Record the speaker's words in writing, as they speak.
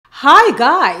Hi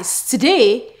guys,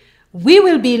 today we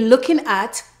will be looking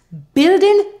at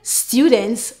building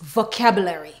students'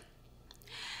 vocabulary.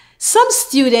 Some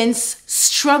students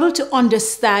struggle to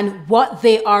understand what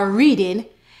they are reading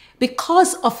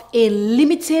because of a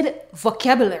limited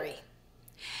vocabulary.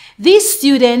 These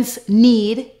students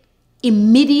need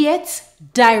immediate,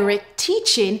 direct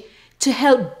teaching to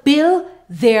help build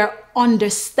their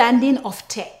understanding of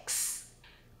text.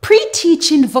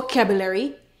 Pre-teaching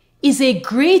vocabulary is a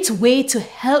great way to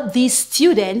help these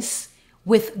students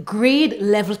with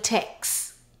grade-level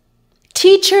text.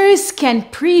 Teachers can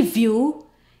preview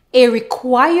a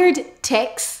required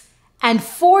text and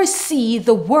foresee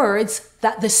the words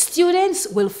that the students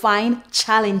will find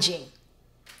challenging.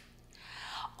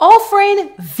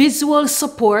 Offering visual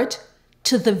support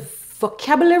to the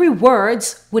vocabulary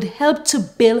words would help to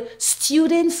build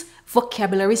students'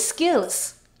 vocabulary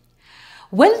skills.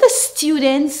 When the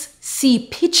students see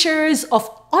pictures of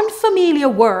unfamiliar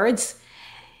words,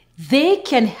 they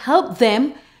can help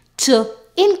them to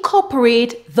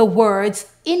incorporate the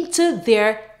words into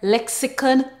their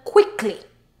lexicon quickly.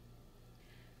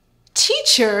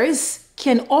 Teachers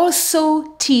can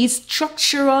also teach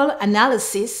structural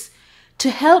analysis to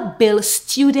help build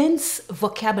students'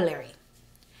 vocabulary.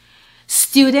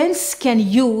 Students can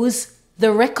use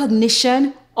the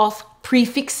recognition of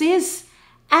prefixes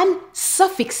and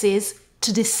suffixes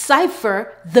to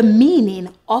decipher the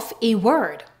meaning of a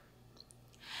word.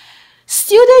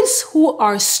 Students who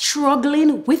are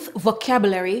struggling with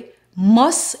vocabulary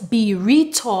must be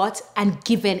retaught and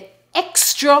given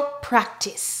extra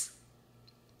practice.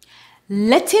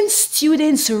 Letting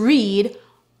students read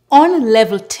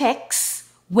on-level texts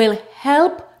will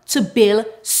help to build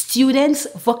students'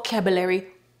 vocabulary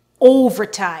over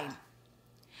time.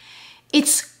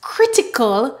 It's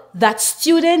critical that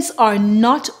students are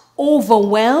not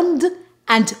overwhelmed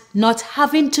and not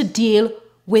having to deal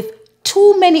with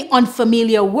too many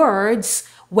unfamiliar words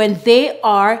when they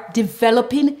are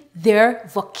developing their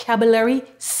vocabulary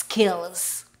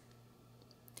skills.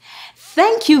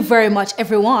 Thank you very much,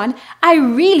 everyone. I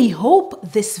really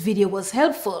hope this video was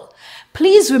helpful.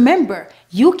 Please remember,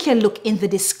 you can look in the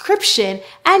description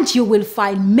and you will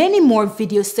find many more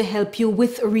videos to help you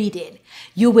with reading.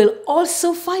 You will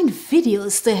also find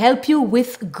videos to help you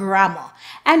with grammar.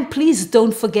 And please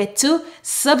don't forget to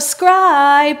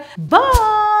subscribe.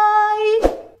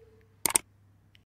 Bye!